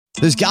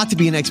There's got to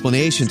be an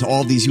explanation to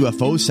all these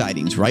UFO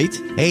sightings, right?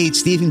 Hey,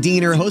 it's Stephen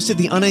Diener, host of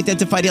the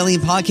Unidentified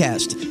Alien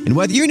Podcast. And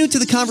whether you're new to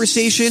the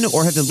conversation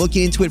or have been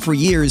looking into it for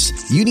years,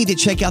 you need to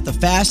check out the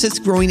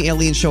fastest growing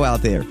alien show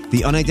out there,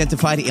 the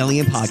Unidentified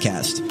Alien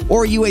Podcast,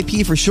 or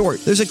UAP for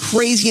short. There's a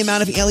crazy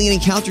amount of alien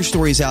encounter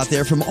stories out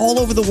there from all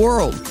over the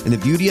world. And the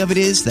beauty of it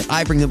is that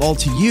I bring them all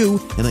to you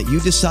and let you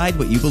decide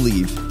what you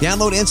believe.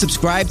 Download and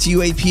subscribe to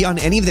UAP on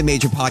any of the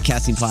major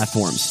podcasting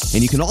platforms.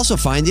 And you can also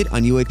find it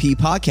on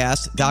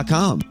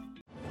UAPpodcast.com.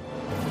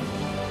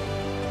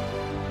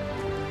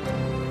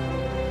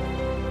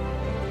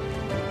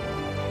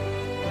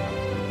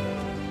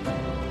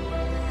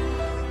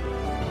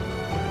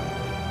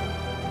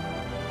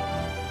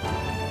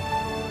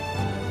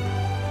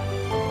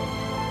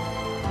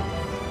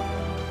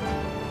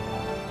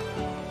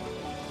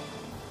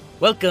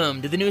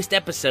 Welcome to the newest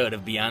episode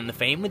of Beyond the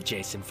Fame with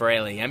Jason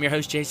Fraley. I'm your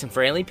host, Jason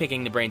Fraley,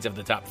 picking the brains of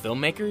the top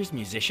filmmakers,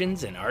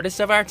 musicians, and artists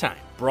of our time.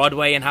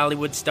 Broadway and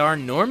Hollywood star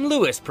Norm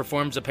Lewis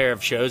performs a pair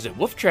of shows at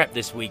Wolf Trap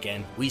this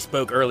weekend. We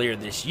spoke earlier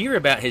this year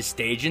about his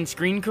stage and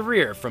screen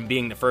career, from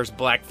being the first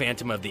Black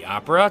Phantom of the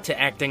Opera to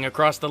acting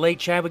across the late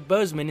Chadwick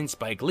Boseman in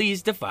Spike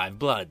Lee's Da 5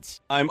 Bloods.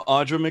 I'm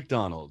Audra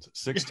McDonald,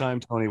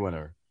 6-time Tony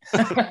winner.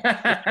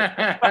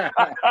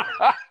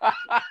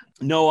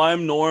 No,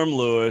 I'm Norm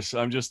Lewis.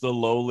 I'm just the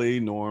lowly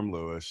Norm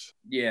Lewis.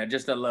 Yeah,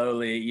 just a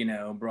lowly,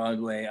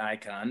 Broadway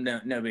icon.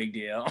 No big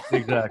deal.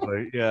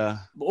 Exactly, yeah.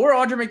 Or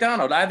Audra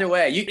McDonald. Either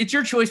way, it's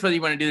your choice whether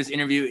you want to do this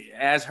interview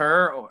as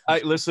her or.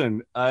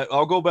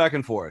 I'll go back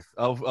and forth.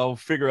 I'll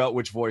figure out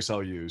which voice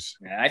I'll use.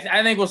 Yeah,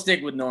 I think we'll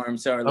stick with Norm,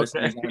 so our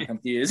listeners aren't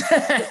confused.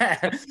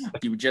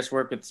 You just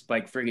work with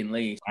Spike friggin'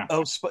 Lee.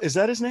 Oh, is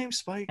that his name,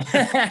 Spike?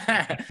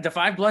 Da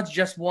 5 Bloods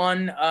just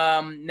won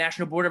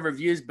National Board of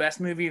Review's Best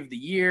Movie of the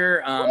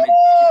Year.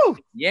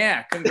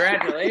 Yeah,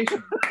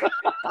 congratulations.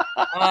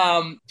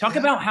 Talk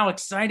about how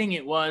exciting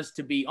it was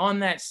to be on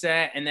that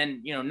set, and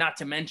then not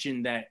to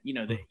mention that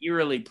the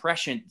eerily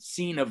prescient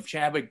scene of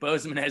Chadwick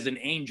Boseman as an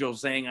angel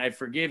saying, "I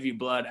forgive you,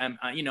 blood.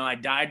 I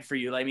died for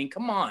you." I mean,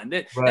 come on,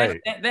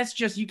 that's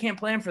just, you can't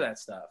plan for that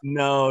stuff.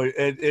 No,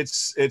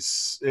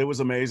 it was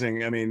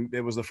amazing. I mean,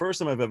 it was the first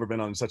time I've ever been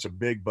on such a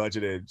big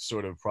budgeted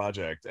sort of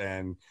project,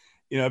 and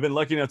I've been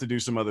lucky enough to do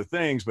some other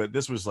things, but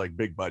this was like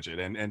big budget.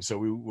 And so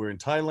we were in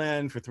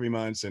Thailand for 3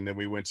 months, and then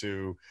we went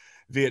to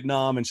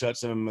Vietnam and shot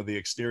some of the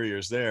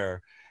exteriors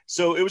there.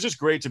 So it was just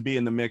great to be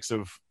in the mix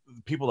of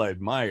people I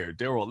admired,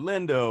 Delroy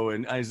Lindo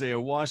and Isaiah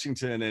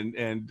Washington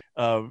and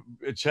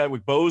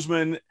Chadwick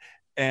Boseman.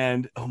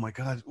 And, oh my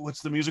God,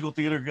 what's the musical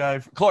theater guy?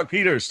 Clark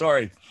Peters,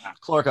 sorry.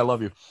 Clark, I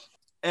love you.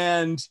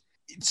 And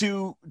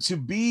to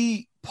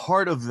be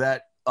part of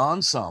that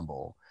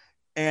ensemble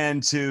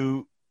and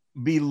to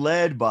be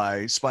led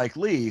by Spike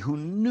Lee, who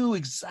knew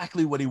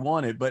exactly what he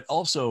wanted, but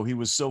also he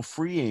was so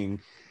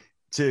freeing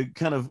to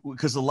kind of,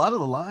 because a lot of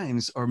the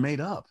lines are made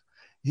up.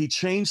 He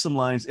changed some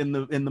lines in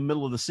the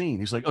middle of the scene.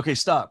 He's like, okay,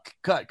 stop,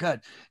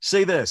 cut,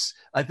 say this.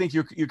 I think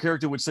your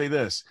character would say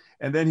this.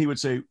 And then he would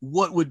say,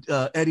 what would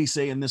Eddie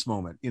say in this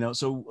moment?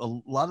 So a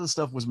lot of the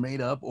stuff was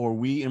made up or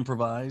we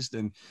improvised.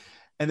 And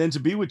then to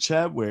be with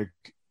Chadwick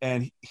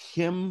and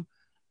him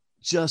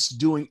just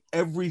doing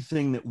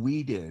everything that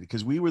we did,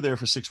 because we were there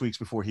for 6 weeks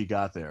before he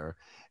got there,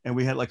 and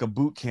we had like a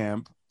boot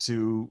camp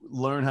to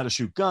learn how to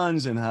shoot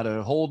guns and how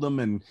to hold them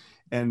and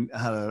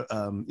how to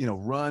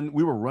run.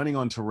 We were running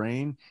on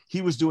terrain.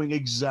 He was doing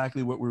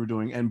exactly what we were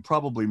doing and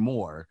probably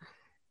more.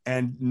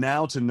 And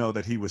now to know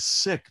that he was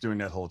sick during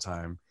that whole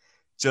time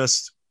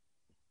just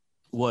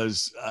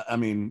was,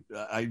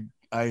 I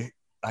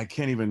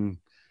can't even,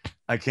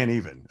 I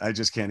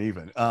just can't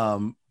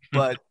even.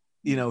 But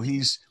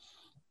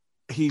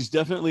he's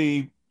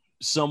definitely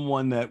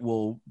someone that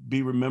will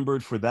be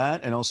remembered for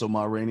that, and also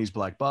Ma Rainey's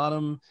Black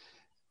Bottom.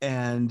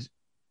 And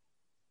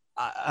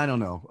I don't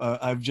know.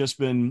 I've just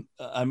been.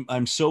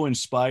 I'm so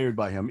inspired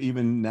by him,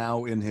 even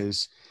now in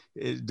his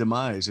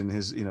demise and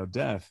his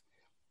death.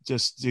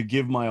 Just to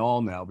give my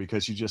all now,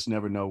 because you just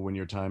never know when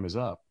your time is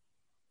up.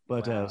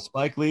 But wow.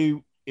 Spike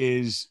Lee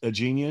is a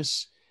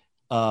genius,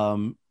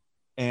 and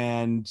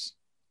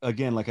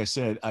again, like I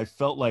said, I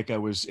felt like I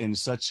was in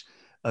such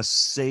a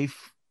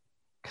safe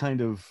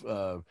kind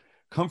of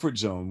comfort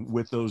zone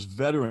with those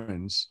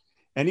veterans,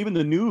 and even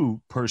the new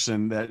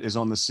person that is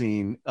on the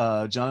scene,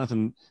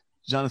 Jonathan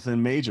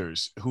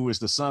Majors, who is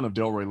the son of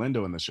Delroy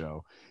Lindo in the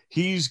show.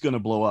 He's going to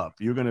blow up.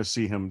 You're going to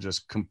see him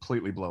just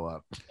completely blow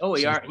up. Oh,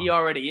 he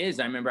already is.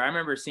 I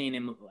remember seeing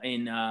him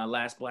in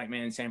Last Black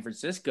Man in San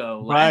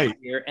Francisco last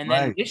year, and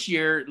then this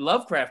year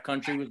Lovecraft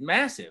Country was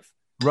massive.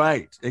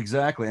 Right,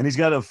 exactly. And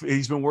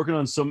he's been working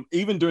on some,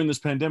 even during this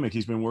pandemic,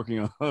 he's been working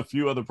on a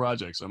few other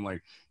projects. I'm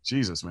like,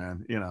 Jesus,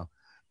 man,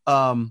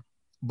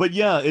 but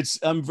yeah,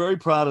 I'm very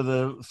proud of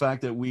the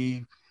fact that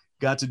we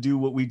got to do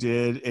what we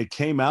did. It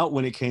came out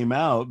when it came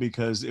out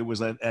because it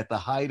was at the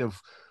height of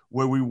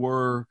where we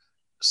were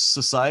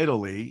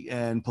societally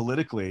and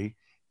politically.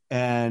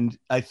 And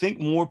I think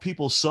more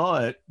people saw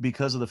it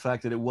because of the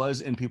fact that it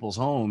was in people's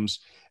homes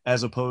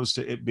as opposed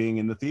to it being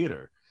in the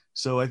theater.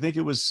 So I think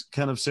it was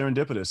kind of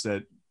serendipitous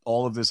that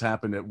all of this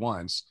happened at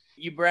once.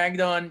 You bragged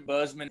on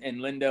Bozeman and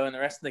Lindo and the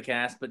rest of the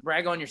cast, but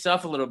brag on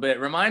yourself a little bit.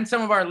 Remind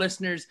some of our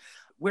listeners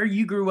where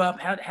you grew up.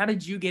 How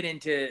did you get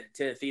into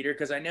theater?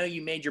 Because I know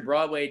you made your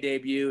Broadway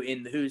debut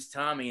in The Who's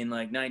Tommy in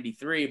like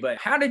 '93, but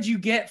how did you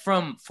get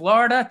from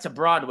Florida to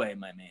Broadway,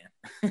 my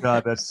man?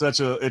 God, that's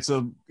it's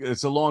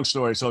a long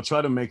story. So I'll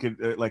try to make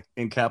it like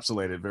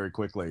encapsulate it very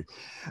quickly.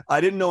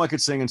 I didn't know I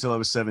could sing until I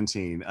was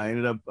 17. I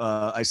ended up,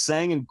 I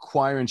sang in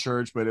choir in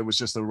church, but it was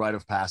just a rite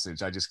of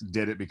passage. I just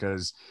did it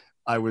because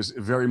I was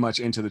very much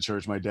into the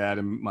church. My dad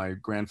and my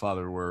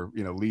grandfather were,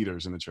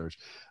 leaders in the church.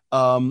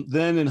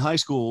 Then in high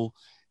school,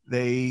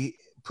 they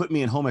put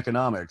me in home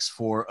economics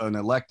for an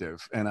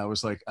elective. And I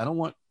was like, I don't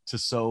want to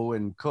sew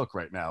and cook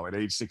right now at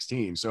age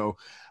 16. So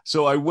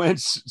I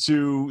went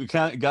to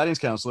guidance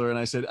counselor and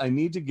I said, I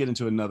need to get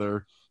into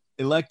another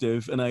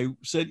elective. And I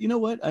said, you know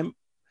what?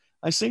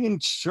 I sing in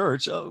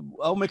church.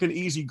 I'll make an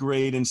easy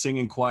grade and sing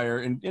in choir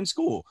in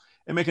school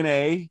and make an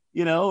A,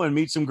 and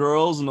meet some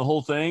girls and the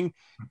whole thing.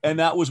 And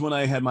that was when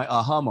I had my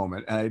aha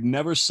moment. I had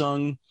never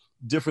sung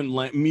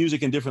different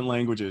music in different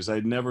languages.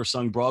 I'd never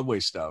sung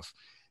Broadway stuff.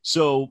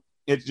 So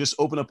it just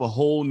opened up a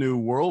whole new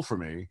world for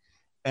me.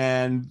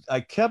 And I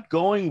kept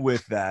going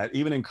with that,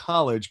 even in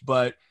college,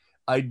 but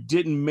I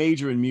didn't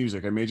major in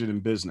music. I majored in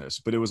business,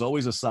 but it was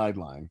always a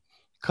sideline.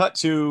 Cut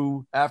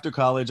to after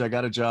college, I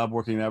got a job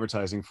working in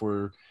advertising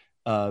for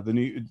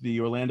the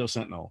Orlando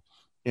Sentinel.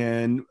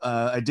 And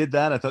I did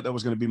that. I thought that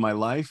was going to be my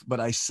life, but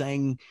I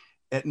sang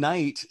at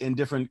night in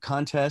different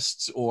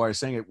contests, or I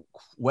sang at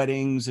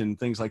weddings and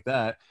things like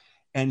that.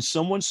 And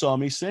someone saw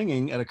me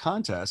singing at a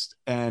contest,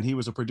 and he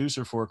was a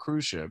producer for a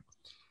cruise ship,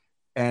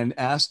 and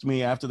asked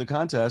me after the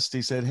contest.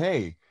 He said,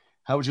 "Hey,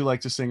 how would you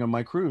like to sing on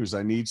my cruise?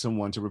 I need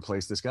someone to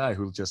replace this guy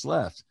who just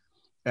left."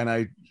 And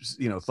I,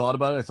 thought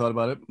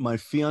about it. My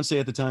fiance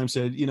at the time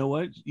said, "You know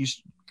what? You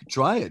should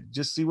try it.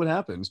 Just see what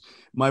happens."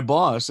 My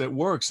boss at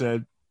work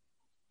said,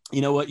 "You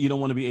know what? You don't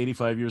want to be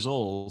 85 years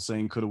old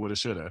saying coulda, woulda,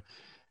 shoulda."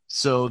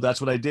 So that's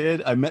what I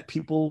did. I met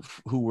people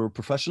who were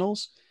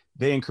professionals.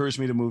 They encouraged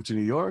me to move to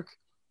New York,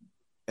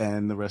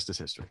 and the rest is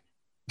history.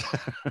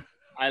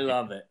 I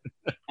love it.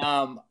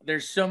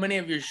 There's so many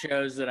of your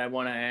shows that I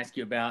want to ask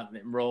you about,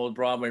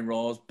 Broadway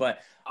roles, but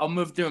I'll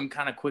move through them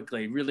kind of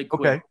quickly, really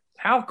quick. Okay.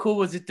 How cool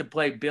was it to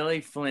play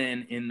Billy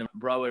Flynn in the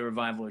Broadway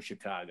revival of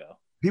Chicago?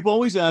 People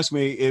always ask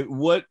me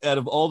what out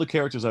of all the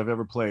characters I've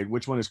ever played,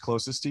 which one is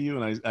closest to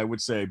you? And I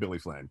would say Billy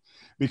Flynn,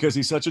 because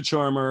he's such a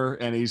charmer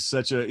and he's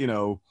such a,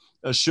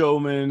 a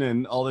showman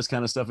and all this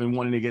kind of stuff and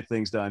wanting to get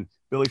things done.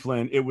 Billy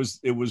Flynn, it was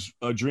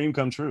a dream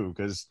come true,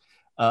 because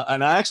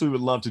and I actually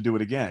would love to do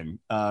it again.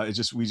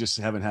 We just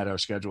haven't had our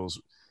schedules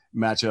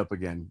match up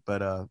again,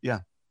 but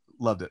yeah,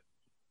 loved it.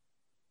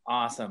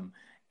 Awesome.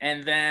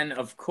 And then,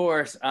 of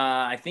course,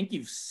 I think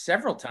you've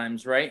several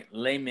times, right?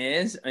 Les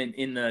Mis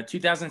in the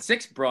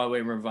 2006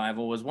 Broadway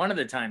revival was one of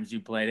the times you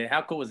played it.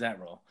 How cool was that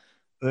role?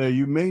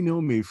 You may know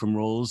me from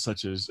roles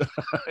such as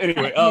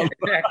anyway. Yeah,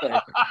 exactly.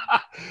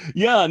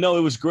 Yeah, no,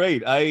 it was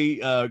great.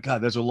 God,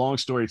 there's a long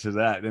story to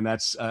that, and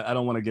that's I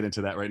don't want to get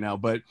into that right now.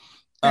 But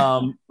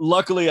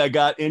luckily, I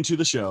got into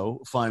the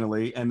show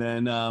finally, and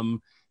then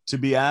to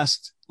be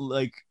asked,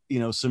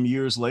 some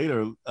years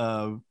later,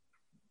 I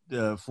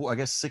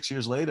guess 6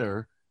 years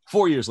later.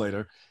 4 years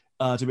later,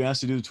 to be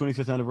asked to do the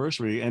 25th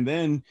anniversary. And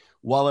then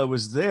while I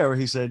was there,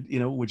 he said,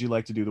 would you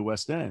like to do the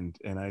West End?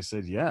 And I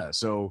said, yeah.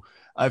 So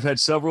I've had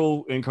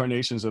several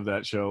incarnations of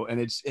that show, and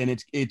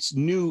it's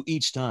new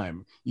each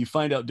time. You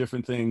find out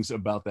different things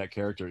about that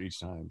character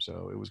each time.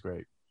 So it was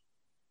great.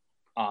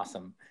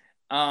 Awesome.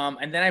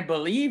 And then I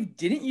believe,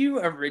 didn't you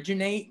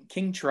originate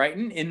King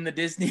Triton in the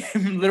Disney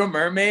Little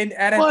Mermaid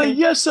adaptation? Why,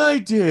 yes, I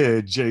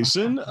did,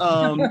 Jason.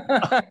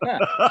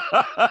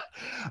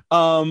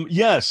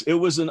 Yes, it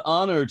was an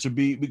honor to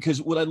be,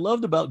 because what I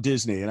loved about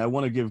Disney, and I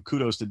want to give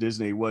kudos to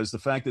Disney, was the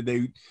fact that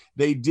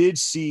they did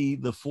see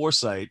the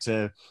foresight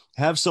to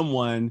have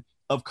someone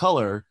of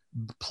color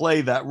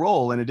play that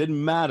role, and it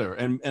didn't matter.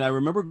 And I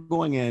remember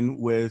going in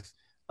with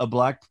a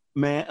black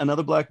man,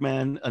 another black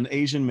man, an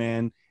Asian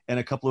man, and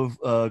a couple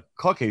of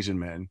Caucasian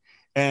men,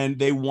 and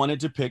they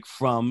wanted to pick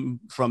from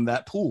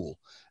that pool.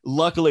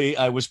 Luckily,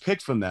 I was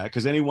picked from that,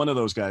 because any one of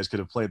those guys could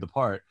have played the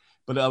part,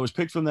 but I was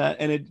picked from that,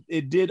 and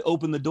it did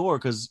open the door,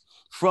 because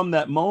from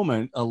that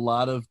moment, a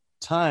lot of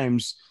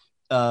times,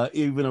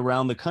 even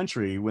around the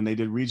country, when they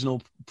did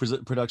regional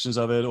productions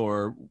of it,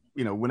 or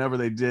whenever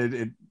they did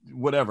it,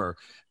 whatever,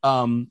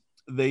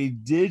 they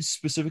did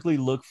specifically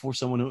look for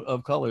someone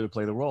of color to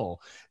play the role.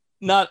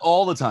 Not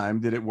all the time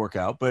did it work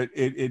out, but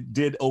it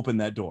did open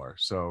that door.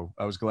 So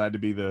I was glad to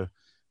be the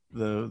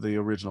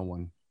original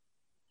one.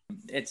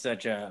 It's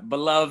such a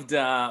beloved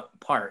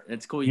part.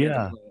 It's cool. You Yeah.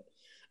 get to play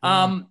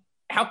it.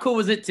 How cool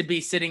was it to be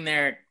sitting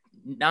there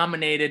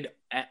nominated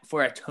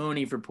for a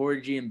Tony for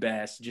Porgy and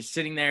Bess, just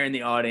sitting there in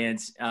the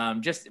audience?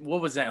 Just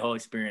what was that whole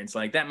experience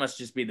like? That must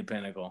just be the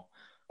pinnacle.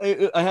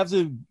 I have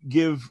to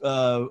give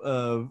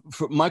for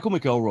Michael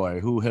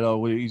McElroy, who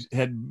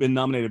had been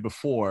nominated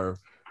before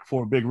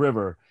for Big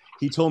River.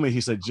 He told me, he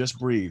said, just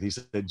breathe. He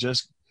said,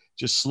 just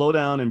just slow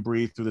down and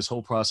breathe through this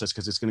whole process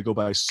because it's going to go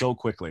by so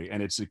quickly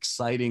and it's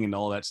exciting and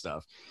all that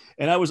stuff.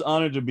 And I was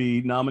honored to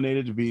be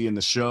nominated to be in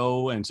the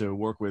show and to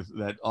work with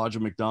that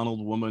Audra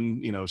McDonald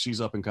woman. You know, she's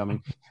up and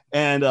coming.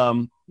 And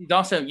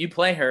also, you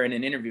play her in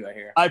an interview, I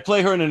hear. I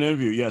play her in an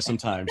interview. Yeah,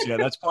 sometimes. Yeah,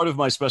 that's part of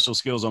my special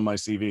skills on my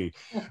CV.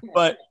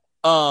 But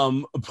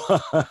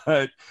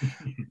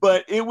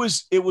it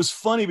was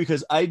funny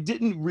because I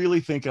didn't really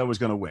think I was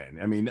going to win.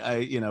 I mean,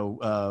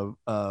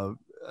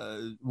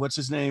 what's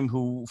his name?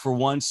 Who for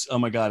once, oh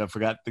my God, I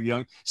forgot the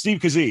young Steve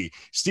Kazee.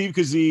 Steve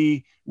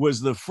Kazee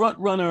was the front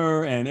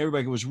runner, and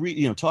everybody was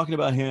talking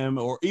about him,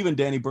 or even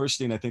Danny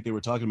Burstein. I think they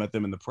were talking about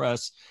them in the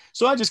press.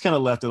 So I just kind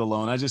of left it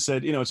alone. I just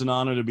said, it's an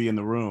honor to be in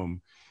the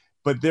room.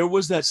 But there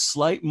was that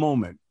slight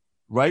moment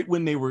right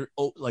when they were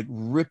like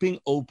ripping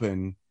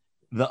open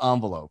the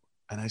envelope,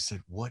 and I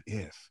said, "What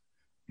if?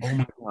 Oh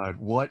my God,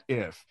 what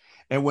if?"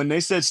 And when they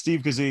said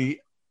Steve Kazee,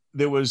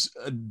 there was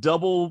a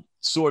double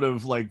sort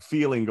of like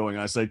feeling going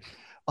on. I said,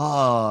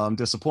 "Oh, I'm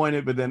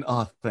disappointed," but then,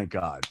 "Oh, thank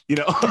God,"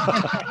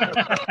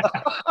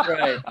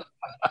 Right.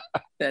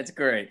 That's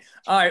great.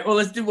 All right. Well,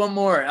 let's do one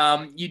more.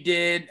 You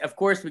did, of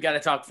course, we got to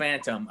talk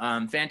Phantom.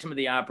 Phantom of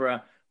the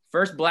Opera,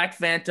 first Black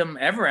Phantom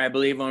ever, I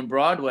believe, on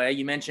Broadway.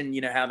 You mentioned,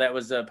 how that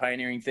was a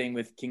pioneering thing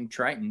with King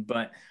Triton,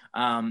 but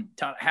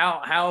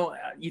how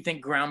you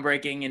think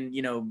groundbreaking and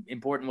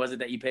important was it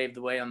that you paved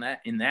the way in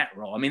that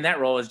role? I mean, that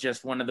role is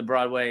just one of the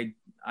Broadway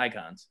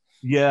icons.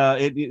 Yeah,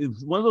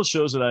 it's one of those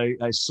shows that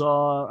I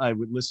saw, I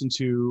would listen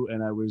to,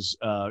 and I was,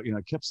 I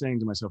kept saying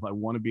to myself, I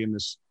want to be in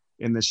this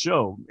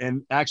show,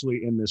 and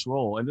actually in this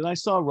role. And then I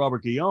saw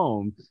Robert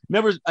Guillaume.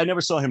 I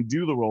never saw him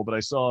do the role, but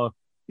I saw,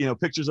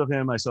 pictures of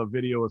him. I saw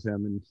video of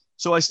him, and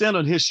so I stand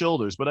on his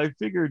shoulders. But I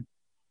figured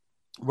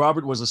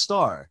Robert was a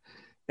star,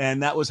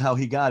 and that was how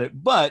he got it.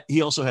 But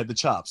he also had the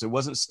chops. It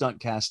wasn't stunt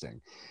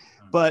casting.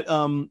 But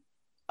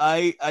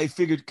I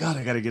figured, God,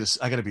 I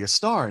gotta be a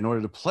star in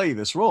order to play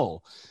this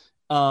role.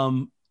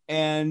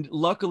 And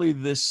luckily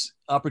this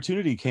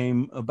opportunity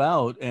came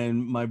about,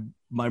 and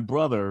my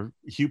brother,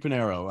 Hugh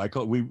Pinero,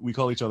 we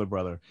call each other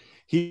brother.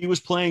 He was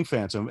playing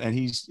Phantom, and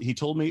he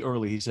told me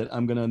early, he said,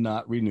 "I'm going to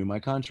not renew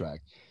my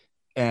contract."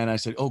 And I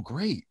said, "Oh,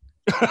 great."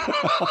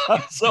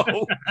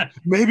 So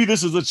maybe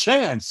this is a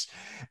chance.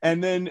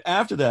 And then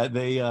after that,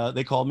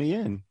 they called me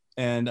in,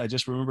 and I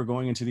just remember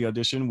going into the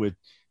audition with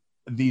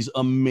these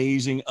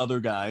amazing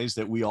other guys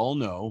that we all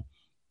know.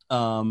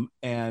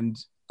 And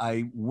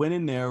I went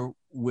in there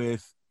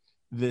with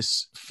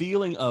this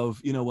feeling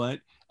of,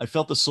 I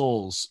felt the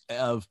souls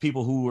of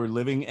people who were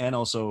living and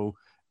also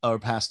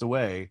passed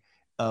away,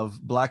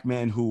 of Black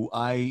men who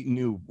I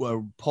knew,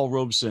 Paul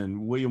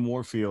Robeson, William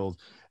Warfield,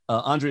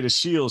 Andre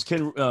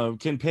DeShields,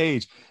 Ken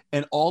Page,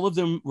 and all of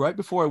them. Right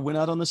before I went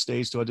out on the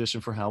stage to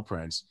audition for Hal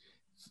Prince,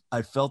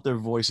 I felt their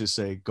voices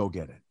say, "Go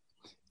get it."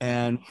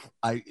 And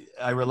I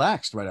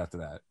relaxed right after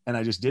that, and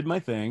I just did my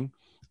thing.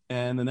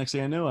 And the next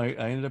thing I knew, I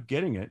ended up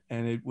getting it.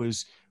 And it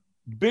was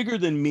bigger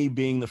than me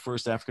being the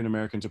first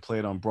African-American to play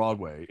it on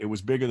Broadway. It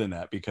was bigger than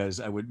that, because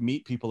I would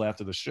meet people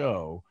after the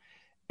show,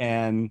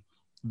 and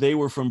they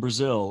were from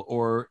Brazil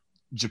or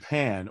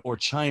Japan or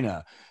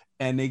China.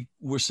 And they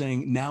were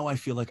saying, now I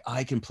feel like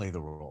I can play the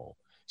role.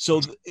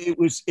 So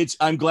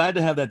I'm glad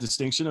to have that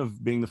distinction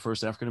of being the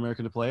first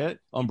African-American to play it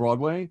on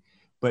Broadway,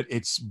 but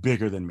it's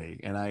bigger than me.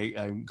 And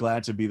I'm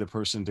glad to be the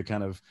person to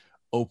kind of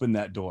open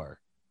that door.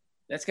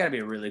 That's got to be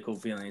a really cool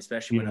feeling,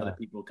 especially when other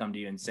people come to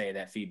you and say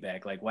that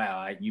feedback, like,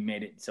 "Wow, you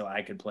made it so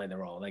I could play the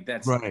role." Like,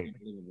 that's right.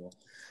 Unbelievable.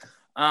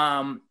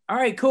 All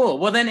right, cool.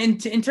 Well, then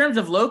in terms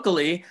of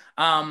locally,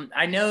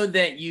 I know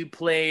that you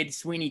played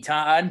Sweeney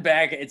Todd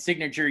back at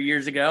Signature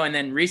years ago, and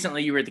then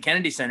recently you were at the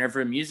Kennedy Center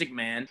for Music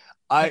Man.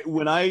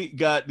 When I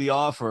got the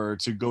offer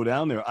to go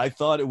down there, I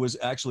thought it was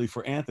actually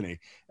for Anthony,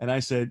 and I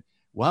said,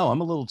 "Wow,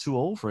 I'm a little too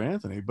old for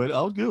Anthony, but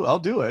I'll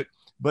do it."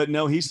 But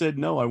no, he said,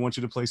 "No, I want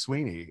you to play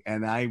Sweeney."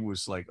 And I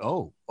was like,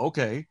 "Oh,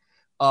 okay."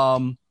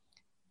 And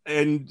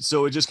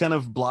so it just kind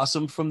of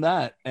blossomed from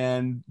that.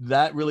 And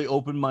that really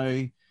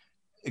opened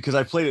because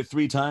I played it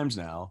 3 times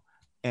now.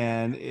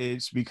 And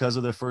it's because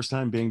of the first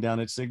time being down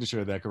at Signature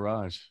at that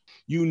garage.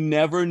 You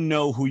never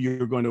know who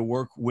you're going to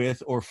work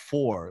with or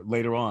for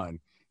later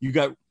on.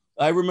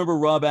 I remember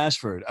Rob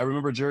Ashford. I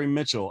remember Jerry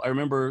Mitchell. I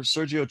remember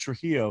Sergio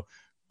Trujillo.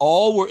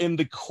 All were in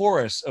the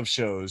chorus of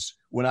shows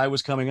when I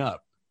was coming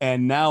up.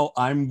 And now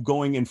I'm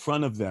going in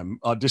front of them,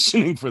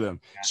 auditioning for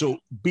them. So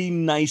be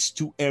nice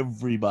to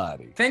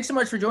everybody. Thanks so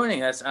much for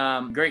joining us.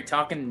 Great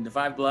talking to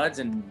Five Bloods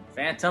and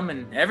Phantom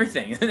and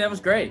everything. That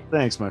was great.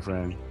 Thanks, my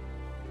friend.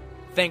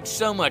 Thanks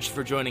so much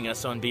for joining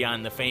us on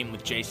Beyond the Fame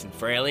with Jason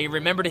Fraley.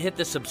 Remember to hit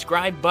the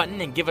subscribe button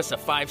and give us a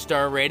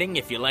 5-star rating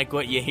if you like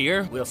what you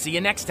hear. We'll see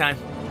you next time.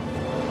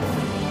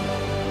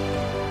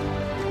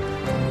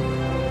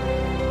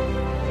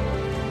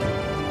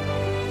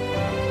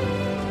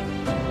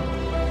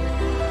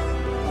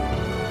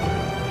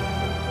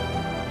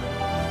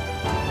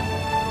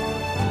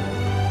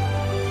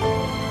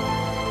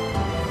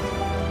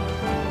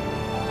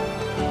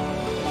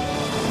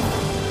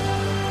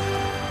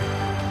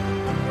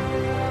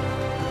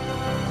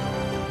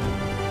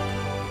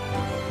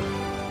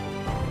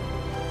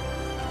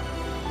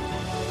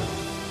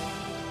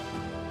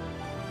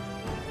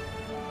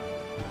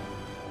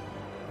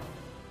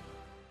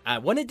 I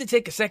wanted to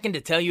take a second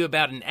to tell you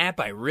about an app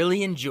I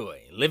really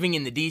enjoy. Living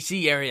in the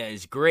DC area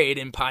is great,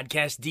 and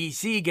Podcast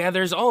DC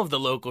gathers all of the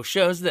local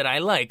shows that I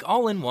like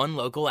all in one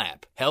local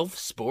app. Health,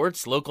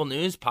 sports, local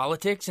news,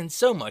 politics, and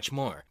so much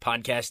more.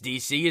 Podcast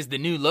DC is the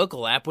new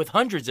local app with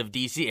hundreds of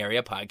DC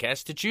area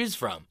podcasts to choose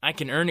from. I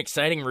can earn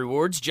exciting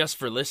rewards just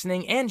for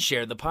listening and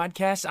share the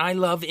podcasts I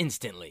love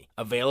instantly.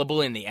 Available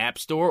in the App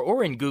Store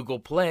or in Google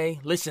Play,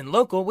 listen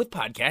local with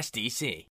Podcast DC.